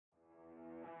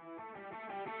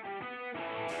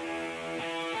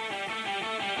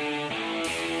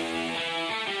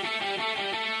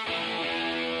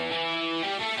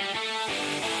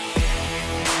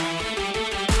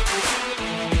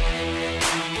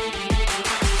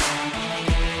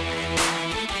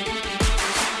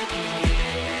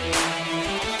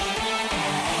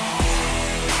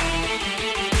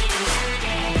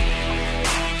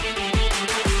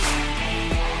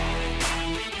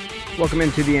Welcome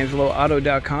into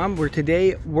DangeloAuto.com, where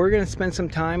today we're going to spend some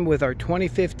time with our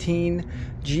 2015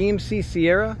 GMC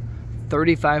Sierra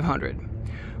 3500.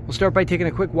 We'll start by taking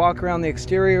a quick walk around the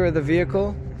exterior of the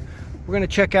vehicle. We're going to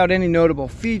check out any notable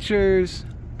features,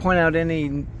 point out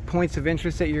any points of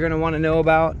interest that you're going to want to know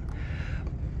about,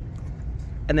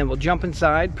 and then we'll jump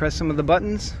inside, press some of the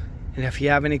buttons, and if you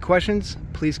have any questions,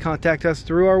 please contact us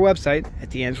through our website at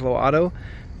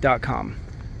DangeloAuto.com.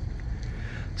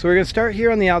 So we're going to start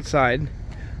here on the outside.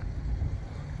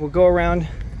 We'll go around,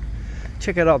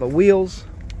 check out all the wheels,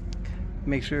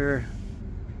 make sure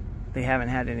they haven't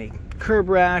had any curb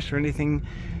rash or anything.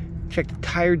 Check the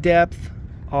tire depth,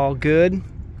 all good.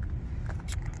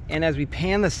 And as we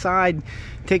pan the side,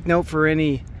 take note for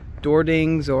any door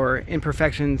dings or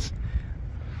imperfections.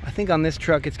 I think on this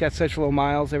truck it's got such low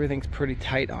miles, everything's pretty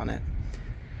tight on it.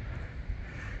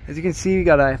 As you can see, you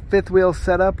got a fifth wheel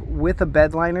setup with a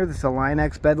bed liner. This is a Line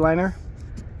X bed liner.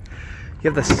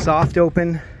 You have the soft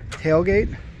open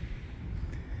tailgate.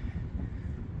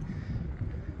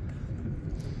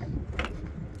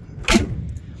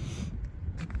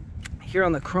 Here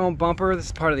on the chrome bumper, this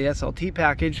is part of the SLT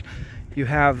package, you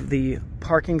have the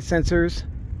parking sensors,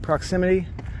 proximity,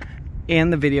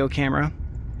 and the video camera.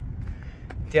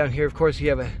 Down here, of course, you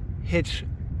have a hitch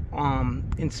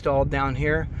installed down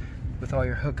here with all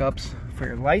your hookups for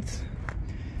your lights.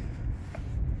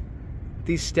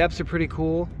 These steps are pretty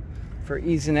cool for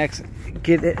ease and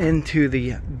get into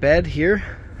the bed here.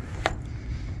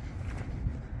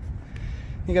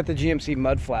 You got the GMC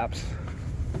mud flaps.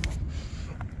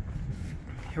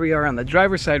 Here we are on the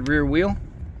driver's side rear wheel.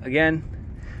 Again,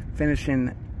 finished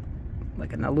in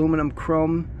like an aluminum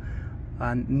chrome,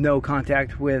 no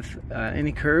contact with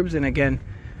any curbs, and again,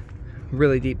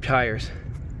 really deep tires.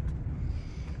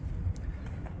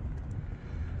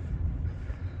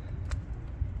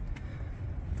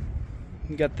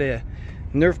 You got the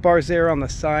Nerf bars there on the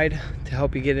side to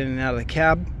help you get in and out of the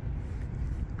cab.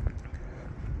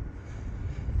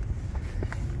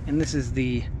 And this is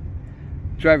the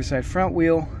driver's side front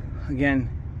wheel. Again,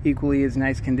 equally as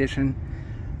nice condition.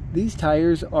 These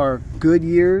tires are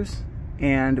Goodyears,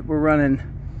 and we're running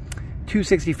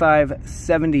 265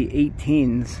 70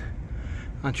 18s.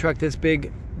 On a truck this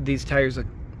big, these tires look,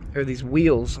 or these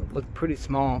wheels look pretty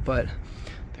small, but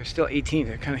they're still 18.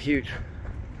 They're kind of huge.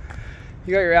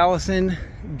 You got your Allison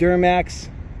Duramax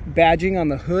badging on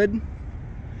the hood.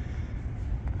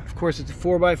 Of course, it's a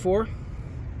 4x4.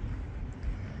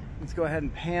 Let's go ahead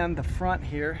and pan the front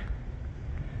here.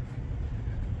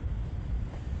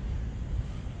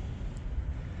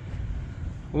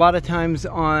 A lot of times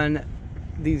on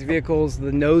these vehicles,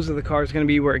 the nose of the car is going to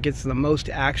be where it gets the most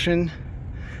action.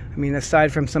 I mean,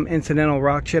 aside from some incidental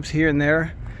rock chips here and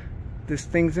there, this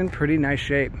thing's in pretty nice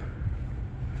shape.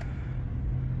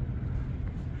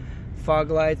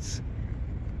 Fog lights,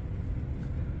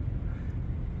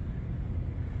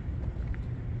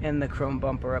 and the chrome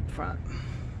bumper up front.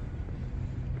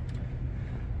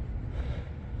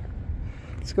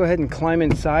 Let's go ahead and climb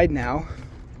inside now.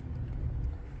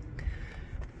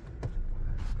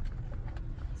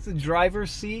 It's the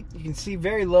driver's seat. You can see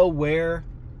very low wear.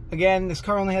 Again, this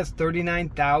car only has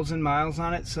 39,000 miles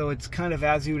on it, so it's kind of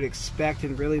as you would expect,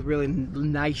 in really, really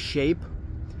nice shape.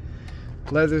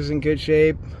 Leather's in good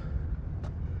shape.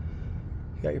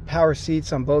 You got your power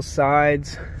seats on both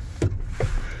sides.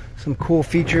 Some cool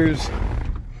features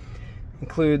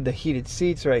include the heated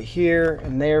seats right here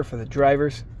and there for the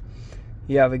drivers.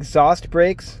 You have exhaust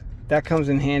brakes. That comes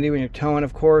in handy when you're towing,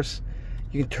 of course.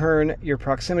 You can turn your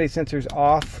proximity sensors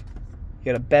off. You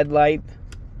got a bed light.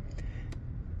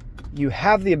 You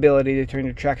have the ability to turn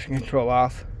your traction control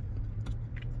off.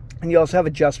 And you also have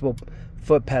adjustable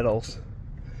foot pedals.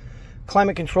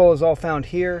 Climate control is all found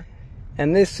here.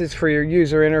 And this is for your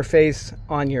user interface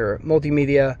on your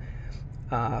multimedia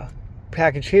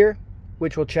package here,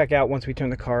 which we'll check out once we turn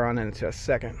the car on in just a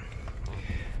second.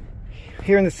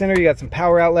 Here in the center, you got some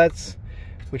power outlets,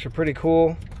 which are pretty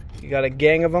cool. You got a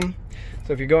gang of them.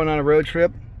 So if you're going on a road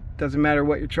trip, doesn't matter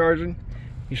what you're charging,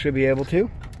 you should be able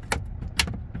to.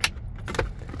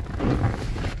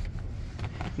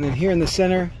 And then here in the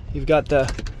center, you've got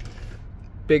the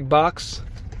big box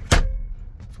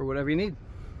for whatever you need.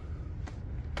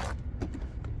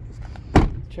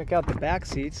 Check out the back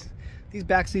seats. These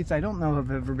back seats, I don't know if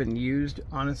have ever been used,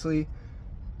 honestly.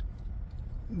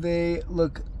 They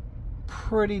look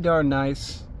pretty darn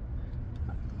nice.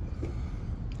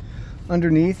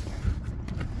 Underneath,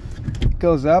 it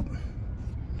goes up.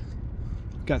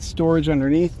 Got storage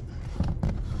underneath.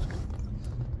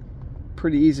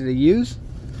 Pretty easy to use.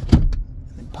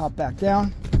 And pop back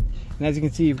down. And as you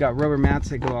can see, you've got rubber mats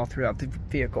that go all throughout the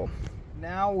vehicle.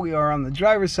 Now we are on the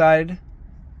driver's side.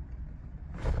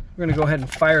 We're going to go ahead and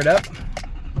fire it up.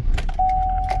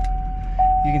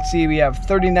 You can see we have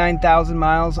 39,000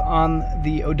 miles on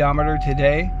the odometer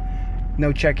today.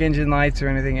 No check engine lights or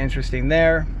anything interesting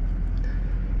there.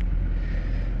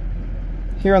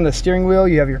 Here on the steering wheel,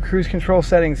 you have your cruise control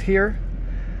settings here.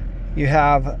 You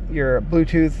have your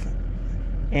Bluetooth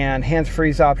and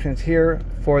hands-free options here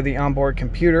for the onboard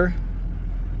computer.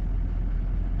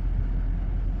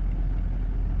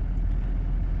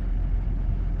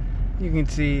 You can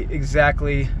see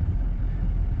exactly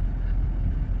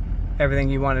everything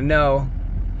you want to know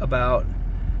about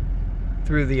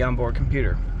through the onboard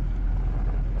computer.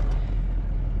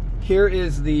 Here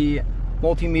is the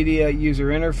multimedia user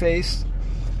interface.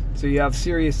 So you have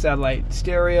Sirius satellite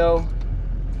stereo.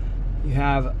 You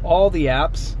have all the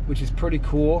apps, which is pretty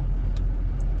cool.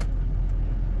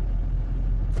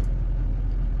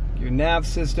 Your nav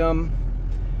system,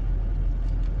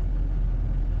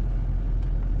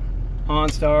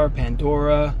 OnStar,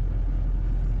 Pandora,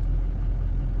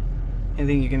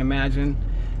 anything you can imagine.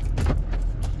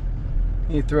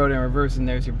 You throw it in reverse and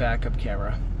there's your backup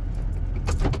camera.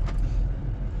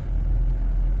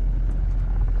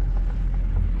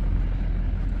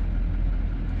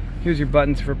 Here's your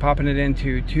buttons for popping it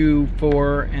into 2,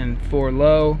 4, and 4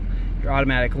 low, your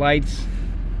automatic lights,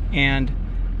 and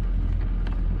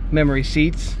memory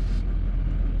seats.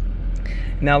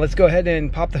 Now let's go ahead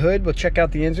and pop the hood. We'll check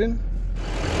out the engine.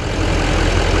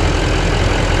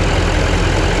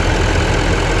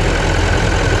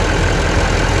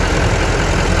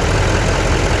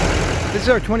 This is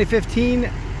our 2015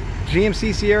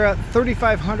 GMC Sierra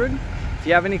 3500. If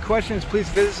you have any questions, please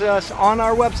visit us on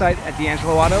our website at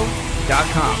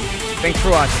DangeloAuto.com. Thanks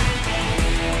for watching.